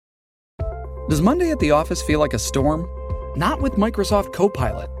Does Monday at the office feel like a storm? Not with Microsoft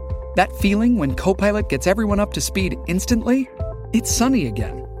Copilot. That feeling when Copilot gets everyone up to speed instantly? It's sunny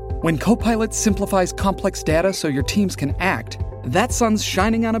again. When Copilot simplifies complex data so your teams can act, that sun's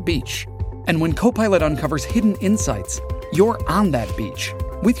shining on a beach. And when Copilot uncovers hidden insights, you're on that beach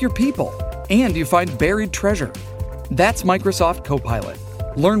with your people, and you find buried treasure. That's Microsoft Copilot.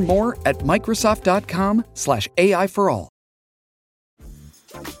 Learn more at Microsoft.com/AI for all.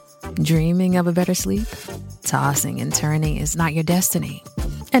 Dreaming of a better sleep? Tossing and turning is not your destiny.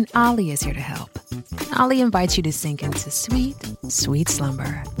 And Ollie is here to help. Ollie invites you to sink into sweet, sweet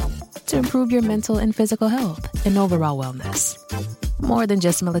slumber to improve your mental and physical health and overall wellness. More than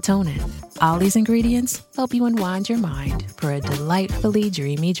just melatonin, Ollie's ingredients help you unwind your mind for a delightfully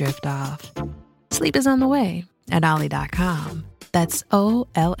dreamy drift off. Sleep is on the way at Ollie.com. That's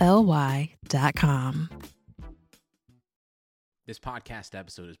OLLY.com. This podcast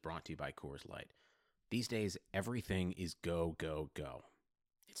episode is brought to you by Coors Light. These days, everything is go, go, go.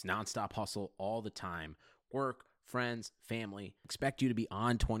 It's nonstop hustle all the time. Work, friends, family expect you to be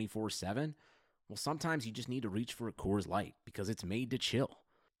on 24/7. Well, sometimes you just need to reach for a Coors Light because it's made to chill.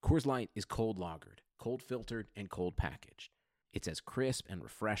 Coors Light is cold lagered, cold filtered, and cold packaged. It's as crisp and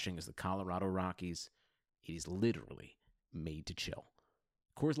refreshing as the Colorado Rockies. It is literally made to chill.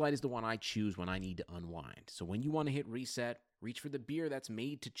 Coors Light is the one I choose when I need to unwind. So when you want to hit reset, reach for the beer that's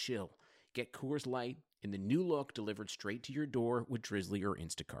made to chill. Get Coors Light in the new look delivered straight to your door with Drizzly or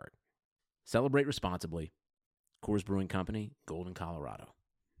Instacart. Celebrate responsibly. Coors Brewing Company, Golden, Colorado.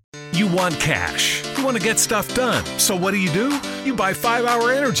 You want cash. You want to get stuff done. So what do? You buy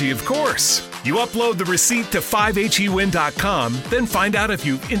 5-Hour Energy, of course. You upload the receipt to 5hewin.com, then find out if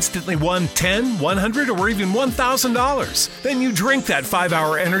you've instantly won $10, $100, or even $1,000. Then you drink that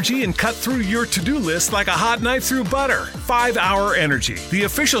 5-Hour Energy and cut through your to-do list like a hot knife through butter. 5-Hour Energy, the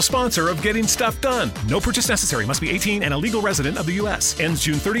official sponsor of getting stuff done. No purchase necessary. Must be 18 and a legal resident of the U.S. Ends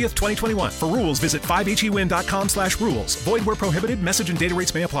June 30th, 2021. For rules, visit 5hewin.com/rules. Void where prohibited. Message and data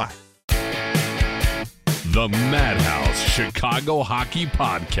rates may apply. The Madhouse Chicago Hockey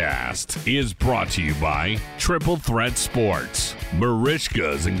Podcast is brought to you by Triple Threat Sports,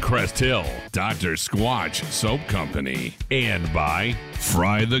 Marishka's in Crest Hill, Dr. Squatch Soap Company, and by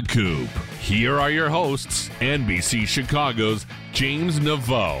Fry the Coop. Here are your hosts, NBC Chicago's James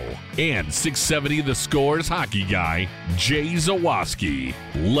Naveau and 670 The Scores hockey guy, Jay Zawaski.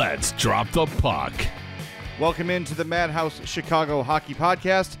 Let's drop the puck. Welcome into the Madhouse Chicago Hockey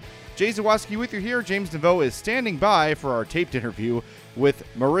Podcast. Jay Zawaski with you here. James Naveau is standing by for our taped interview with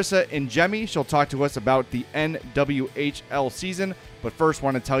Marisa Ingemi. She'll talk to us about the NWHL season. But first,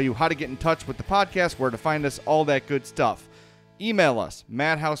 want to tell you how to get in touch with the podcast, where to find us, all that good stuff. Email us,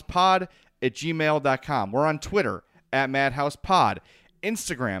 madhousepod@gmail.com. We're on Twitter, @madhousepod.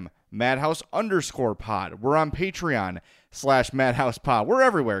 Instagram, madhouse_pod. We're on Patreon, /madhousepod. We're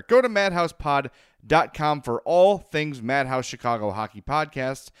everywhere. Go to madhousepod.com for all things Madhouse Chicago Hockey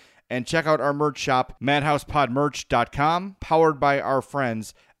Podcast. And check out our merch shop, madhousepodmerch.com, powered by our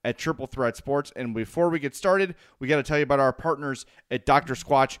friends at Triple Threat Sports. And before we get started, we got to tell you about our partners at Dr.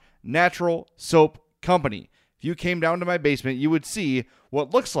 Squatch Natural Soap Company. If you came down to my basement, you would see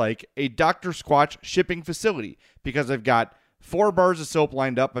what looks like a Dr. Squatch shipping facility, because I've got 4 bars of soap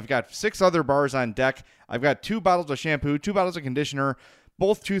lined up. I've got 6 other bars on deck. I've got 2 bottles of shampoo, 2 bottles of conditioner,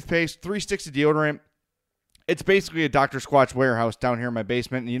 both toothpaste, 3 sticks of deodorant. It's basically a Dr. Squatch warehouse down here in my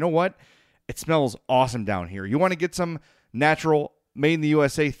basement. And you know what? It smells awesome down here. You want to get some natural, made in the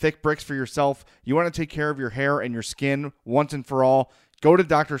USA, thick bricks for yourself. You want to take care of your hair and your skin once and for all. Go to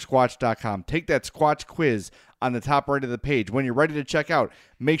drsquatch.com. Take that Squatch quiz on the top right of the page. When you're ready to check out,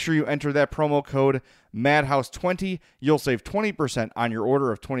 make sure you enter that promo code MADHOUSE20. You'll save 20% on your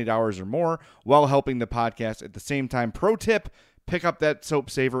order of $20 or more while helping the podcast at the same time. Pro tip, pick up that soap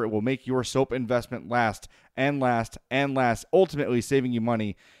saver. It will make your soap investment last and last and last, ultimately saving you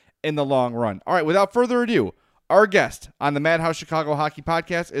money in the long run. All right, without further ado, our guest on the Madhouse Chicago Hockey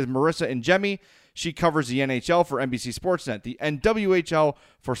Podcast is Marisa Ingemi. She covers the NHL for NBC Sportsnet, the NWHL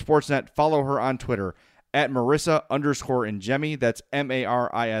for Sportsnet. Follow her on Twitter at Marisa_Ingemi. That's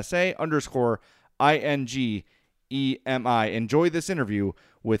MARISA_INGEMI. Enjoy this interview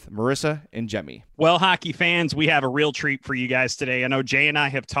with Marisa Ingemi. Well, hockey fans, we have a real treat for you guys today. I know Jay and I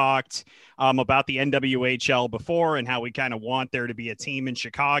have talked about the NWHL before and how we kind of want there to be a team in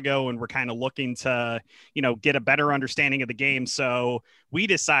Chicago, and we're kind of looking to, get a better understanding of the game. So we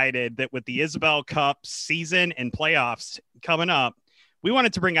decided that with the Isabel Cup season and playoffs coming up, we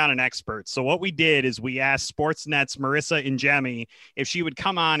wanted to bring on an expert. So what we did is we asked Sportsnet's Marisa Ingemi if she would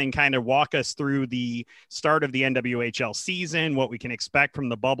come on and kind of walk us through the start of the NWHL season, what we can expect from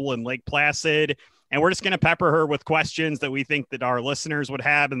the bubble in Lake Placid. And we're just going to pepper her with questions that we think that our listeners would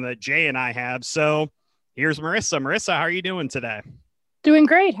have and that Jay and I have. So here's Marisa. Marisa, how are you doing today? Doing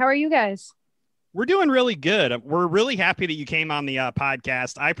great. How are you guys? We're doing really good. We're really happy that you came on the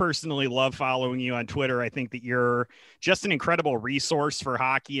podcast. I personally love following you on Twitter. I think that you're just an incredible resource for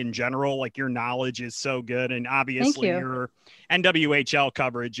hockey in general. Like, your knowledge is so good. And obviously your NWHL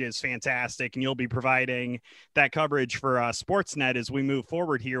coverage is fantastic. And you'll be providing that coverage for Sportsnet as we move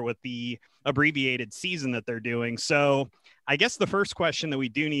forward here with the abbreviated season that they're doing. So I guess the first question that we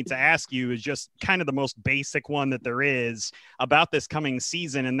do need to ask you is just kind of the most basic one that there is about this coming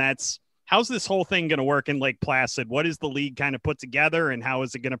season. And that's, how's this whole thing going to work in Lake Placid? What is the league kind of put together, and how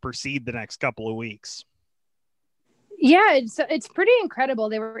is it going to proceed the next couple of weeks? Yeah, it's pretty incredible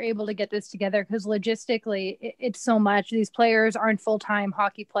they were able to get this together, because logistically it's so much. These players aren't full-time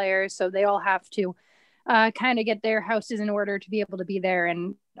hockey players, so they all have to kind of get their houses in order to be able to be there.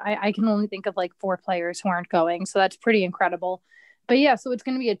 And I can only think of like 4 players who aren't going, so that's pretty incredible. But yeah, so it's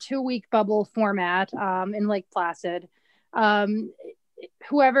going to be a 2-week bubble format in Lake Placid.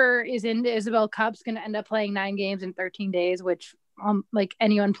 Whoever is in the Isabel Cup's going to end up playing 9 games in 13 days, which like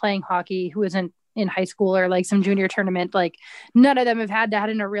anyone playing hockey who isn't in high school or like some junior tournament, like none of them have had that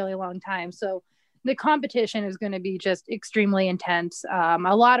in a really long time. So the competition is going to be just extremely intense.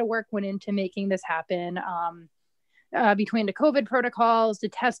 A lot of work went into making this happen. Between the COVID protocols, the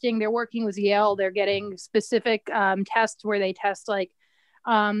testing, they're working with Yale. They're getting specific tests where they test like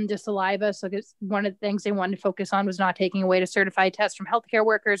the saliva. So one of the things they wanted to focus on was not taking away the certified tests from healthcare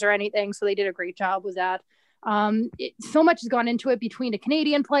workers or anything. So they did a great job with that. So much has gone into it between the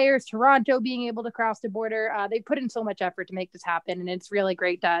Canadian players, Toronto being able to cross the border. They put in so much effort to make this happen, and it's really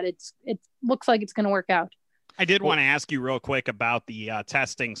great that it looks like it's going to work out. I did want to ask you real quick about the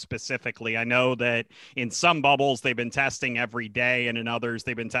testing specifically. I know that in some bubbles they've been testing every day, and in others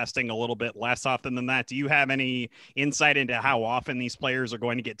they've been testing a little bit less often than that. Do you have any insight into how often these players are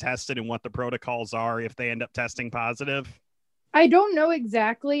going to get tested and what the protocols are if they end up testing positive? I don't know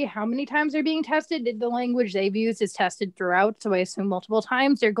exactly how many times they're being tested. The language they've used is tested throughout, so I assume multiple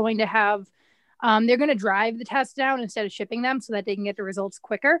times. They're going to have, they're going to drive the tests down instead of shipping them so that they can get the results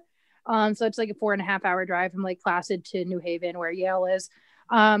quicker. So it's like a 4.5-hour drive from Lake Placid to New Haven, where Yale is.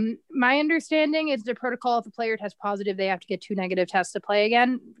 My understanding is the protocol, if a player tests positive, they have to get 2 negative tests to play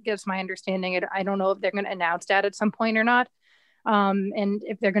again. That's my understanding. I don't know if they're going to announce that at some point or not. And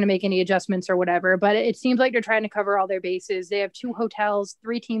if they're going to make any adjustments or whatever, but it seems like they're trying to cover all their bases. They have 2 hotels,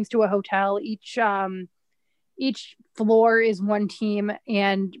 3 teams to a hotel. Each floor is 1 team,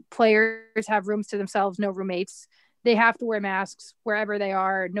 and players have rooms to themselves, no roommates. They have to wear masks wherever they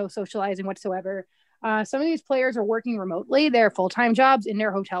are, no socializing whatsoever. Some of these players are working remotely. They're full-time jobs in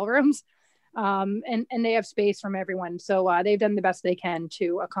their hotel rooms, and they have space from everyone. So they've done the best they can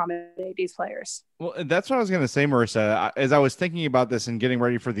to accommodate these players. Well, that's what I was going to say, Marisa. As I was thinking about this and getting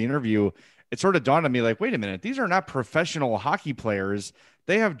ready for the interview, it sort of dawned on me like, wait a minute, these are not professional hockey players.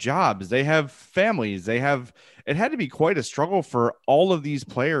 They have jobs. They have families. It had to be quite a struggle for all of these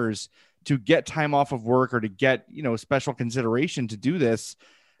players to get time off of work or to get, special consideration to do this.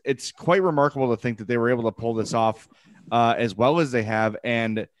 It's quite remarkable to think that they were able to pull this off as well as they have.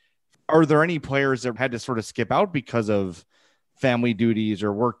 And are there any players that had to sort of skip out because of family duties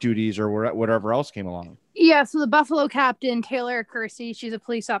or work duties or whatever else came along? Yeah. So the Buffalo captain, Taylor Kersey, she's a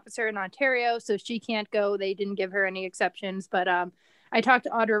police officer in Ontario, so she can't go. They didn't give her any exceptions, but I talked to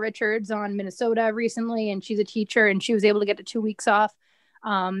Audra Richards on Minnesota recently, and she's a teacher, and she was able to get the 2 weeks off.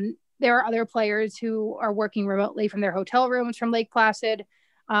 There are other players who are working remotely from their hotel rooms from Lake Placid.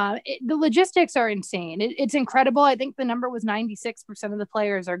 The logistics are insane. It's incredible. I think the number was 96% of the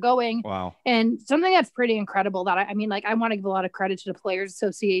players are going. Wow. And something that's pretty incredible that I want to give a lot of credit to the Players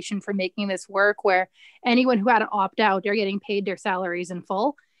Association for making this work, where anyone who had to opt out, they're getting paid their salaries in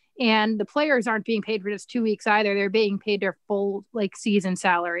full. And the players aren't being paid for just 2 weeks either. They're being paid their full season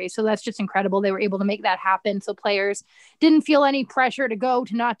salary. So that's just incredible. They were able to make that happen. So players didn't feel any pressure to go,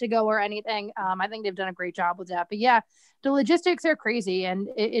 to not to go or anything. I think they've done a great job with that. But yeah, the logistics are crazy. And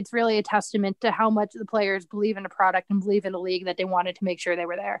it's really a testament to how much the players believe in the product and believe in the league that they wanted to make sure they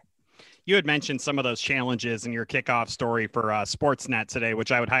were there. You had mentioned some of those challenges in your kickoff story for Sportsnet today,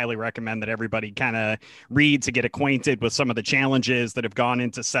 which I would highly recommend that everybody kind of read to get acquainted with some of the challenges that have gone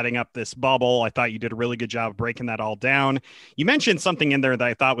into setting up this bubble. I thought you did a really good job of breaking that all down. You mentioned something in there that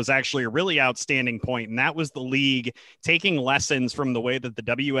I thought was actually a really outstanding point, and that was the league taking lessons from the way that the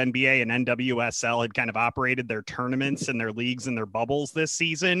WNBA and NWSL had kind of operated their tournaments and their leagues and their bubbles this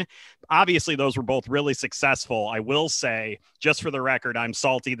season. Obviously, those were both really successful. I will say, just for the record, I'm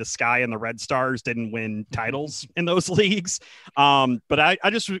salty the Sky and the Red Stars didn't win titles in those leagues. But I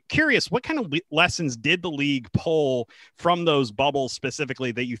just was curious, what kind of lessons did the league pull from those bubbles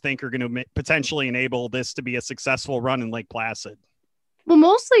specifically that you think are going to potentially enable this to be a successful run in Lake Placid? Well,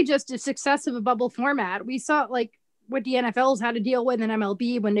 mostly just the success of a bubble format. We saw like what the NFL's had to deal with in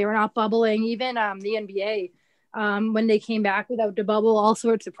MLB when they were not bubbling, even the NBA when they came back without the bubble, all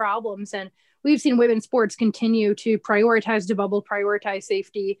sorts of problems. And we've seen women's sports continue to prioritize the bubble, prioritize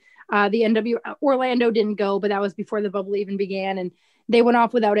safety. The Orlando didn't go, but that was before the bubble even began. And they went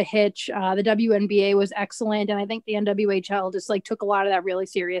off without a hitch. The WNBA was excellent. And I think the NWHL just like took a lot of that really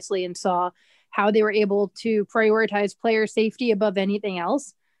seriously and saw how they were able to prioritize player safety above anything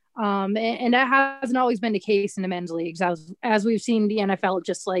else. And that hasn't always been the case in the men's leagues. As we've seen the NFL,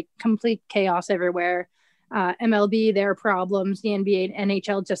 just like complete chaos everywhere. MLB, their problems. The NBA and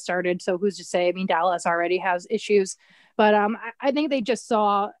NHL just started. So who's to say? I mean, Dallas already has issues. But I think they just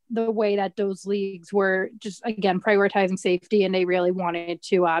saw the way that those leagues were just, again, prioritizing safety. And they really wanted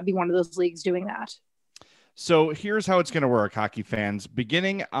to be one of those leagues doing that. So here's how it's going to work, hockey fans.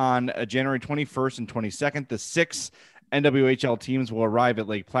 Beginning on January 21st and 22nd, the 6 NWHL teams will arrive at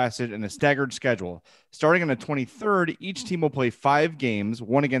Lake Placid in a staggered schedule. Starting on the 23rd, each team will play 5 games,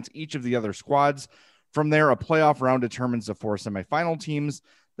 one against each of the other squads. From there, a playoff round determines the 4 semifinal teams.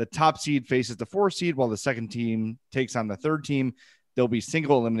 The top seed faces the 4 seed, while the second team takes on the third team. There'll be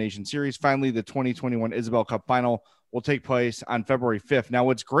single elimination series. Finally, the 2021 Isabel Cup final will take place on February 5th. Now,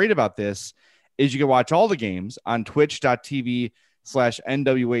 what's great about this is you can watch all the games on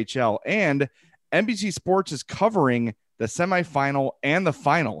twitch.tv/NWHL, and NBC Sports is covering the semifinal and the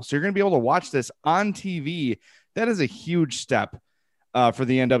final. So you're going to be able to watch this on TV. That is a huge step for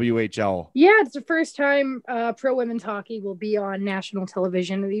the NWHL. Yeah, it's the first time pro women's hockey will be on national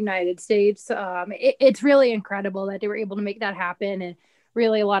television in the United States. It's really incredible that they were able to make that happen, and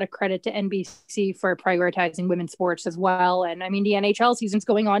really a lot of credit to NBC for prioritizing women's sports as well. And I mean, the NHL season's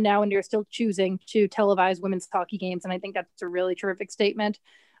going on now, and they're still choosing to televise women's hockey games, and I think that's a really terrific statement.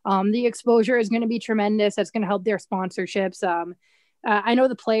 The exposure is going to be tremendous. That's going to help their sponsorships. I know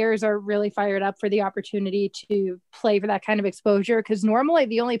the players are really fired up for the opportunity to play for that kind of exposure, because normally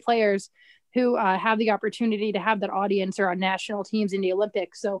the only players who have the opportunity to have that audience are on national teams in the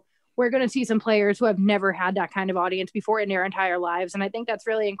Olympics. So we're going to see some players who have never had that kind of audience before in their entire lives. And I think that's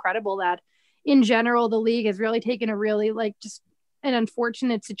really incredible that in general, the league has really taken a really like just an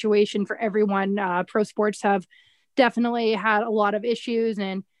unfortunate situation for everyone. Pro sports have definitely had a lot of issues,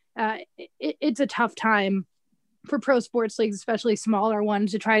 and it's a tough time for pro sports leagues, especially smaller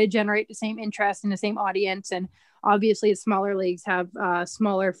ones, to try to generate the same interest and the same audience. And obviously smaller leagues have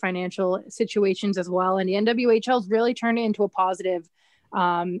smaller financial situations as well. And the NWHL has really turned it into a positive,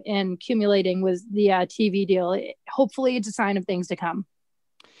 and accumulating with the TV deal. Hopefully it's a sign of things to come.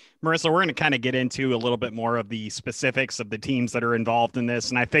 Marisa, we're going to kind of get into a little bit more of the specifics of the teams that are involved in this.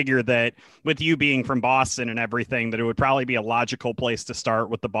 And I figure that with you being from Boston and everything, that it would probably be a logical place to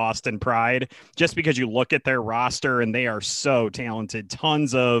start with the Boston Pride, just because you look at their roster and they are so talented.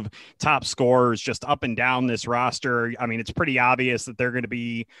 Tons of top scorers just up and down this roster. I mean, it's pretty obvious that they're going to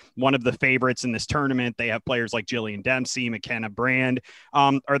be one of the favorites in this tournament. They have players like Jillian Dempsey, McKenna Brand.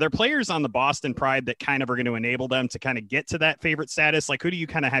 Are there players on the Boston Pride that kind of are going to enable them to kind of get to that favorite status? Like, who do you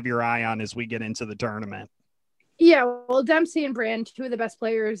kind of have your eye on as we get into the tournament? Yeah, well, Dempsey and Brand, 2 of the best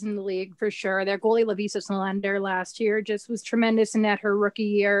players in the league for sure. Their goalie Lavisa Solander last year just was tremendous in that her rookie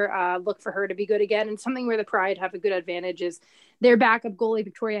year. Look for her to be good again. And something where the Pride have a good advantage is their backup goalie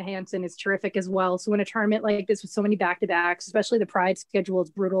Victoria Hansen is terrific as well. So in a tournament like this with so many back-to-backs, especially the Pride schedule is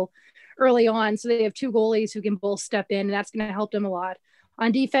brutal early on. So they have 2 goalies who can both step in, and that's going to help them a lot.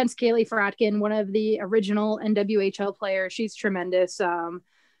 On defense, Kaylee Fratkin, one of the original NWHL players, she's tremendous.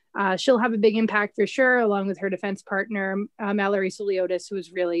 She'll have a big impact for sure, along with her defense partner, Mallory Soliotis, who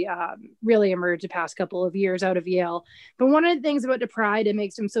has really emerged the past couple of years out of Yale. But one of the things about the Pride that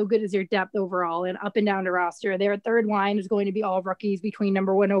makes them so good is their depth overall and up and down the roster. Their third line is going to be all rookies between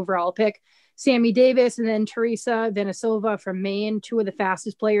number 1 overall pick Sammy Davis and then Teresa Venisova from Maine, 2 of the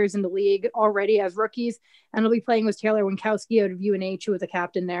fastest players in the league already as rookies. And they'll be playing with Taylor Winkowski out of UNH, who was a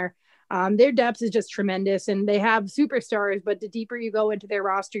captain there. Their depth is just tremendous, and they have superstars, but the deeper you go into their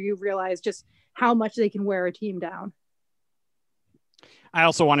roster, you realize just how much they can wear a team down. I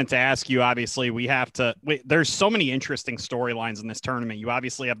also wanted to ask you, obviously, there's so many interesting storylines in this tournament. You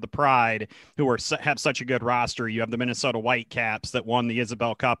obviously have the Pride, who have such a good roster. You have the Minnesota Whitecaps that won the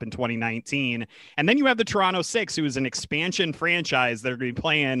Isabel Cup in 2019. And then you have the Toronto Six, who is an expansion franchise that are going to be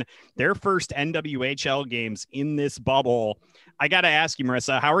playing their first NWHL games in this bubble. I got to ask you,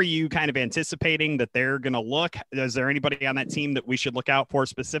 Marisa, how are you kind of anticipating that they're going to look? Is there anybody on that team that we should look out for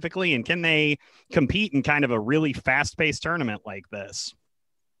specifically? And can they compete in kind of a really fast-paced tournament like this?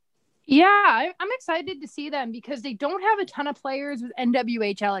 Yeah, I'm excited to see them because they don't have a ton of players with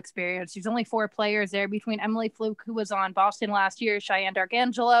NWHL experience. There's only 4 players there between Emily Fluke, who was on Boston last year, Cheyenne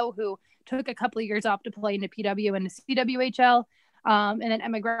Darkangelo, who took a couple of years off to play in the PW and the CWHL, and then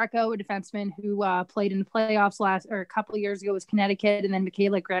Emma Greco, a defenseman who played in the playoffs a couple of years ago, was Connecticut, and then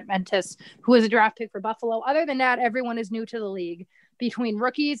Michaela Grant-Mentis, who was a draft pick for Buffalo. Other than that, everyone is new to the league, between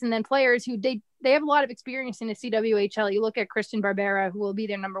rookies and then players who they have a lot of experience in the CWHL. You look at Kristen Barbera, who will be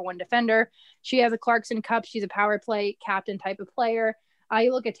their number 1 defender. She has a Clarkson Cup. She's a power play captain type of player.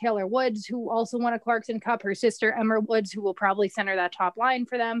 You look at Taylor Woods, who also won a Clarkson Cup. Her sister, Emma Woods, who will probably center that top line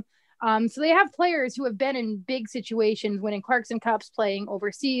for them. So they have players who have been in big situations, winning Clarkson Cups, playing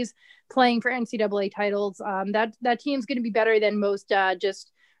overseas, playing for NCAA titles. That team's going to be better than most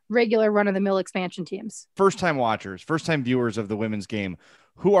just regular run-of-the-mill expansion teams. First-time watchers, first-time viewers of the women's game,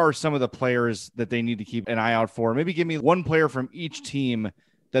 who are some of the players that they need to keep an eye out for? Maybe give me one player from each team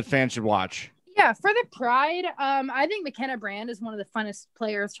that fans should watch. Yeah, for the Pride, I think McKenna Brand is one of the funnest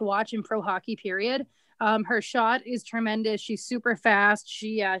players to watch in pro hockey, period. Her shot is tremendous. She's super fast.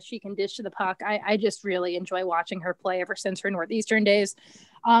 She can dish to the puck. I just really enjoy watching her play ever since her Northeastern days.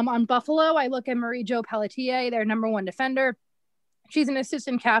 On Buffalo, I look at Marie-Jo Pelletier, their number 1 defender. She's an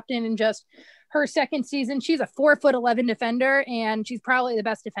assistant captain in just her second season. She's a 4'11" defender, and she's probably the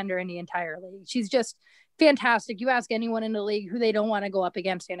best defender in the entire league. She's just fantastic. You ask anyone in the league who they don't want to go up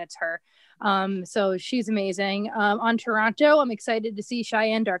against, and it's her. So she's amazing. On Toronto, I'm excited to see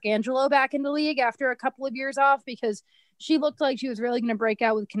Cheyenne Darkangelo back in the league after a couple of years off, because she looked like she was really going to break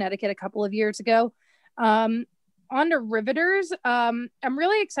out with Connecticut a couple of years ago. On to Riveters, I'm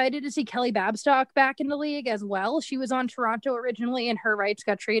really excited to see Kelly Babstock back in the league as well. She was on Toronto originally, and her rights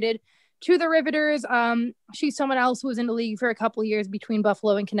got traded to the Riveters. She's someone else who was in the league for a couple of years between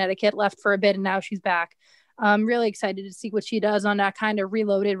Buffalo and Connecticut, left for a bit, and now she's back. I'm really excited to see what she does on that kind of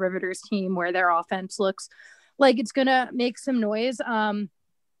reloaded Riveters team where their offense looks like it's going to make some noise.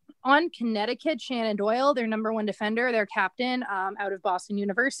 On Connecticut, Shannon Doyle, their number 1 defender, their captain, out of Boston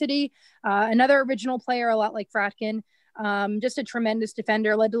University. Another original player, a lot like Fratkin. Just a tremendous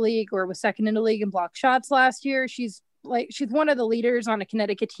defender, led the league or was second in the league in block shots last year. She's one of the leaders on a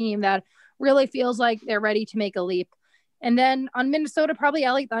Connecticut team that really feels like they're ready to make a leap. And then on Minnesota, probably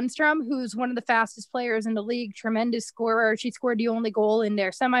Ellie Thunstrom, who's one of the fastest players in the league, tremendous scorer. She scored the only goal in their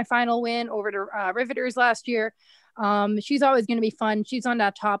semifinal win over to Riveters last year. She's always going to be fun. She's on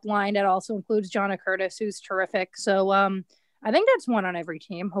that top line. That also includes Jonna Curtis, who's terrific. So I think that's one on every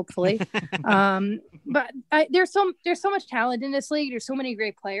team, hopefully. But there's so much talent in this league. There's so many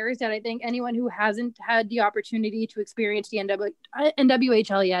great players that I think anyone who hasn't had the opportunity to experience the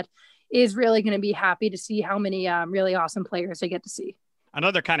NWHL yet is really going to be happy to see how many really awesome players they get to see.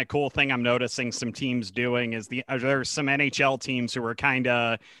 Another kind of cool thing I'm noticing some teams doing is there's some NHL teams who are kind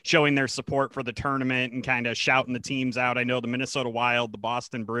of showing their support for the tournament and kind of shouting the teams out. I know the Minnesota Wild, the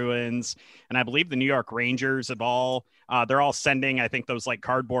Boston Bruins, and I believe the New York Rangers they're all sending, I think, those like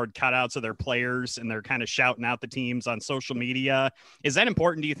cardboard cutouts of their players, and they're kind of shouting out the teams on social media. Is that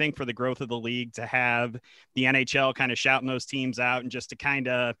important, do you think, for the growth of the league to have the NHL kind of shouting those teams out and just to kind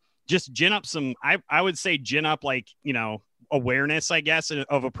of just gin up some, I would say gin up, like, you know, awareness, I guess,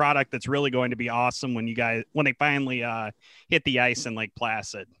 of a product that's really going to be awesome when they finally hit the ice in Lake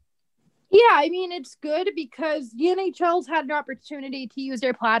Placid? Yeah, I mean, it's good because the NHL's had an opportunity to use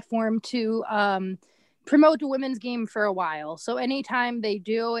their platform to promote the women's game for a while. So anytime they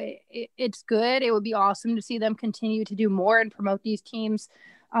do, it's good. It would be awesome to see them continue to do more and promote these teams,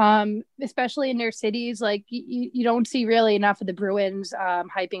 especially in their cities. Like you don't see really enough of the Bruins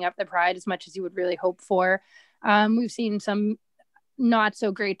hyping up the Pride as much as you would really hope for. We've seen some not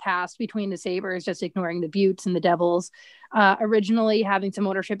so great past between the Sabres, just ignoring the Buttes and the Devils, originally having some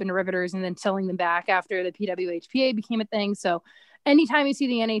ownership in the Riveters and then selling them back after the PWHPA became a thing. So anytime you see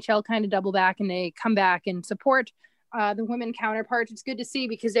the NHL kind of double back and they come back and support the women counterparts, it's good to see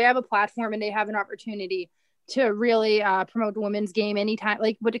because they have a platform and they have an opportunity to really promote the women's game anytime,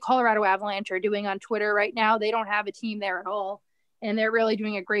 like what the Colorado Avalanche are doing on Twitter right now. They don't have a team there at all. and they're really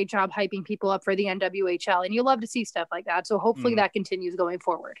doing a great job hyping people up for the NWHL. And you love to see stuff like that. So hopefully that continues going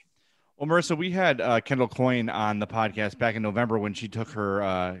forward. Well, Marisa, we had Kendall Coyne on the podcast back in November when she took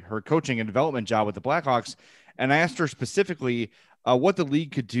her coaching and development job with the Blackhawks. And I asked her specifically what the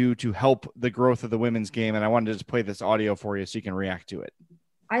league could do to help the growth of the women's game. And I wanted to just play this audio for you so you can react to it.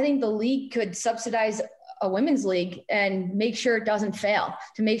 I think the league could subsidize a women's league and make sure it doesn't fail,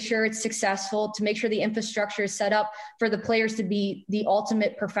 to make sure it's successful, to make sure the infrastructure is set up for the players to be the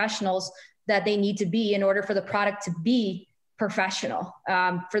ultimate professionals that they need to be in order for the product to be professional,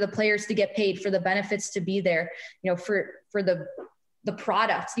 for the players to get paid, for the benefits to be there, for the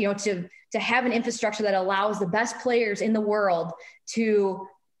product, to have an infrastructure that allows the best players in the world to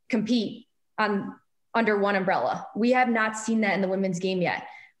compete under one umbrella. We have not seen that in the women's game yet,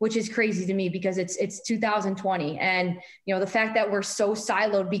 which is crazy to me because it's 2020. And, the fact that we're so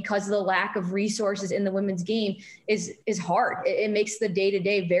siloed because of the lack of resources in the women's game is hard. It makes the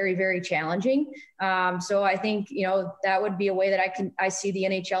day-to-day very, very challenging. So I think, that would be a way that I see the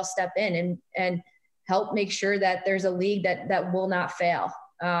NHL step in and help make sure that there's a league that will not fail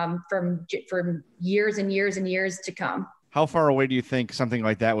from years and years and years to come. How far away do you think something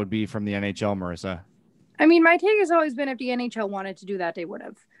like that would be from the NHL, Marisa? I mean, my take has always been if the NHL wanted to do that, they would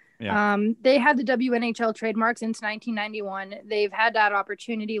have. Yeah. They had the WNHL trademark since 1991. They've had that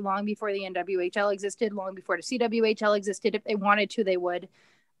opportunity long before the NWHL existed, long before the CWHL existed. If they wanted to, they would.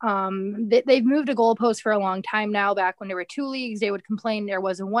 They've moved a goalpost for a long time now. Back when there were two leagues, they would complain there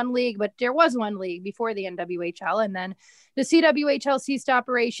wasn't one league, but there was one league before the NWHL. And then the CWHL ceased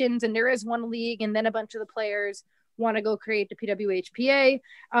operations, and there is one league, and then a bunch of the players want to go create the PWHPA.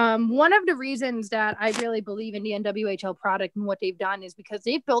 One of the reasons that I really believe in the NWHL product and what they've done is because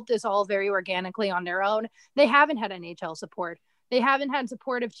they've built this all very organically on their own. They haven't had NHL support. They haven't had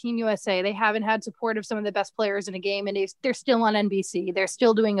support of Team USA. They haven't had support of some of the best players in the game, and they're still on NBC. They're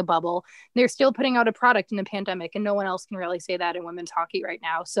still doing a bubble. They're still putting out a product in the pandemic, and no one else can really say that in women's hockey right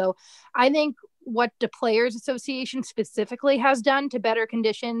now. So I think what the Players Association specifically has done to better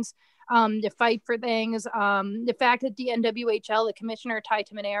conditions, to fight for things, the fact that the NWHL, the commissioner, Ty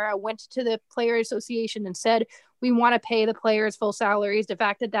Timonera, went to the Players Association and said, we want to pay the players full salaries. The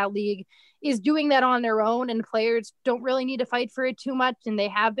fact that that league is doing that on their own and players don't really need to fight for it too much, and they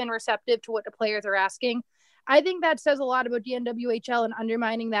have been receptive to what the players are asking. I think that says a lot about the NWHL and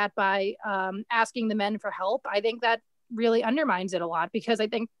undermining that by asking the men for help. I think that really undermines it a lot because I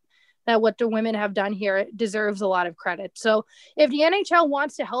think that what the women have done here deserves a lot of credit. So if the NHL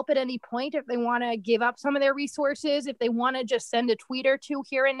wants to help at any point, if they want to give up some of their resources, if they want to just send a tweet or two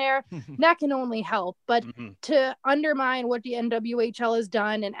here and there, that can only help. But to undermine what the NWHL has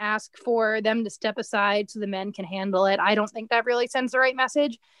done and ask for them to step aside so the men can handle it, I don't think that really sends the right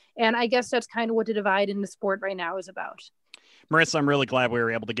message. And I guess that's kind of what the divide in the sport right now is about. Marisa, I'm really glad we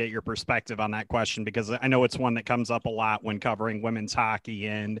were able to get your perspective on that question because I know it's one that comes up a lot when covering women's hockey.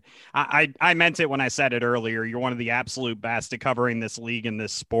 And I meant it when I said it earlier. You're one of the absolute best at covering this league and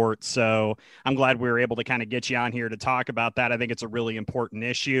this sport. So I'm glad we were able to kind of get you on here to talk about that. I think it's a really important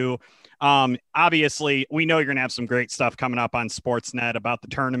issue. Obviously, we know you're going to have some great stuff coming up on Sportsnet about the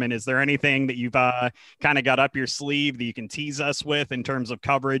tournament. Is there anything that you've kind of got up your sleeve that you can tease us with in terms of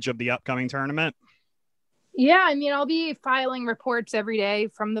coverage of the upcoming tournament? Yeah, I mean, I'll be filing reports every day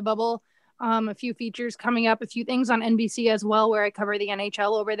from the bubble. A few features coming up, a few things on NBC as well, where I cover the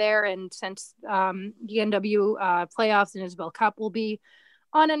NHL over there. And since the NW playoffs and Isabel Cup will be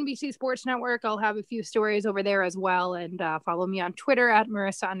on NBC Sports Network, I'll have a few stories over there as well. And follow me on Twitter at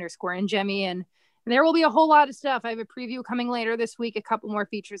Marisa_Ingemi. And there will be a whole lot of stuff. I have a preview coming later this week, a couple more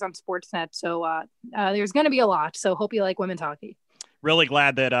features on Sportsnet. So there's going to be a lot. So hope you like women's hockey. Really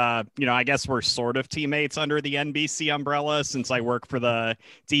glad that, I guess we're sort of teammates under the NBC umbrella since I work for the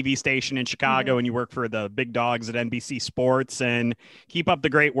TV station in Chicago and you work for the big dogs at NBC Sports. And keep up the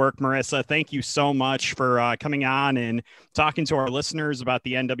great work, Marisa. Thank you so much for coming on and talking to our listeners about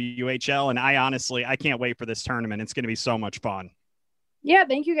the NWHL. And I can't wait for this tournament. It's going to be so much fun. Yeah,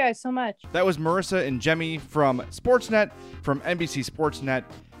 thank you guys so much. That was Marisa Ingemi from Sportsnet, from NBC Sportsnet,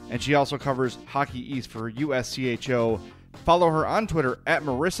 and she also covers Hockey East for USCHO. Follow her on Twitter at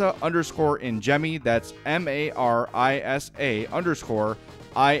Marisa_Ingemi. That's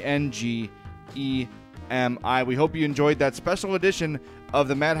MARISA_INGEMI. We hope you enjoyed that special edition of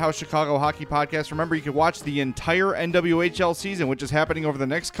the Madhouse Chicago Hockey Podcast. Remember, you can watch the entire NWHL season, which is happening over the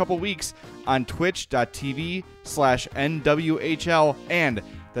next couple weeks on twitch.tv/NWHL and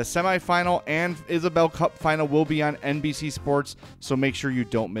The semifinal and Isabel Cup final will be on NBC Sports, so make sure you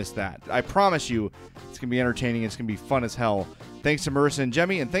don't miss that. I promise you, it's going to be entertaining. It's going to be fun as hell. Thanks to Marisa and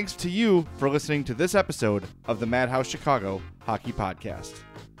Ingemi, and thanks to you for listening to this episode of the Madhouse Chicago Hockey Podcast.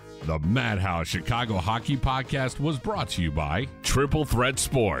 The Madhouse Chicago Hockey Podcast was brought to you by Triple Threat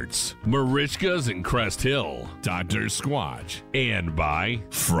Sports, Marishka's in Crest Hill, Dr. Squatch, and by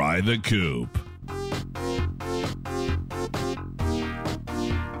Fry the Coop.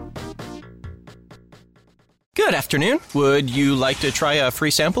 Good afternoon. Would you like to try a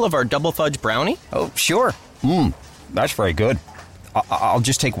free sample of our double fudge brownie? Oh, sure. That's very good. I'll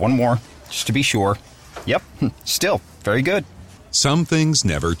just take one more, just to be sure. Yep, still very good. Some things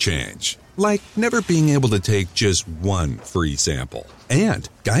never change, like never being able to take just one free sample. And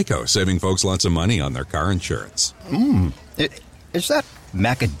Geico saving folks lots of money on their car insurance. Is that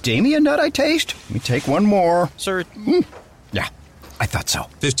macadamia nut I taste? Let me take one more. Sir? Yeah, I thought so.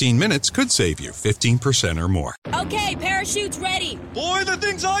 15 minutes could save you 15% or more. Okay, parachute's ready. Boy, the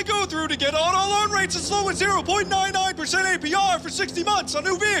things I go through to get auto loan rates as low as 0.99% APR for 60 months on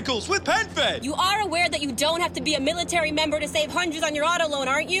new vehicles with PenFed. You are aware that you don't have to be a military member to save hundreds on your auto loan,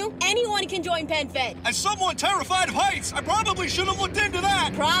 aren't you? Anyone can join PenFed. As someone terrified of heights, I probably should have looked into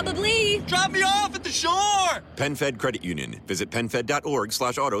that. Probably. Drop me off at the shore. PenFed Credit Union. Visit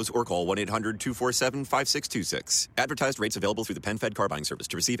PenFed.org/autos or call 1-800-247-5626. Advertised rates available through the PenFed car buying service.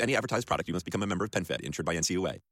 To receive any advertised product, you must become a member of PenFed, insured by NCUA.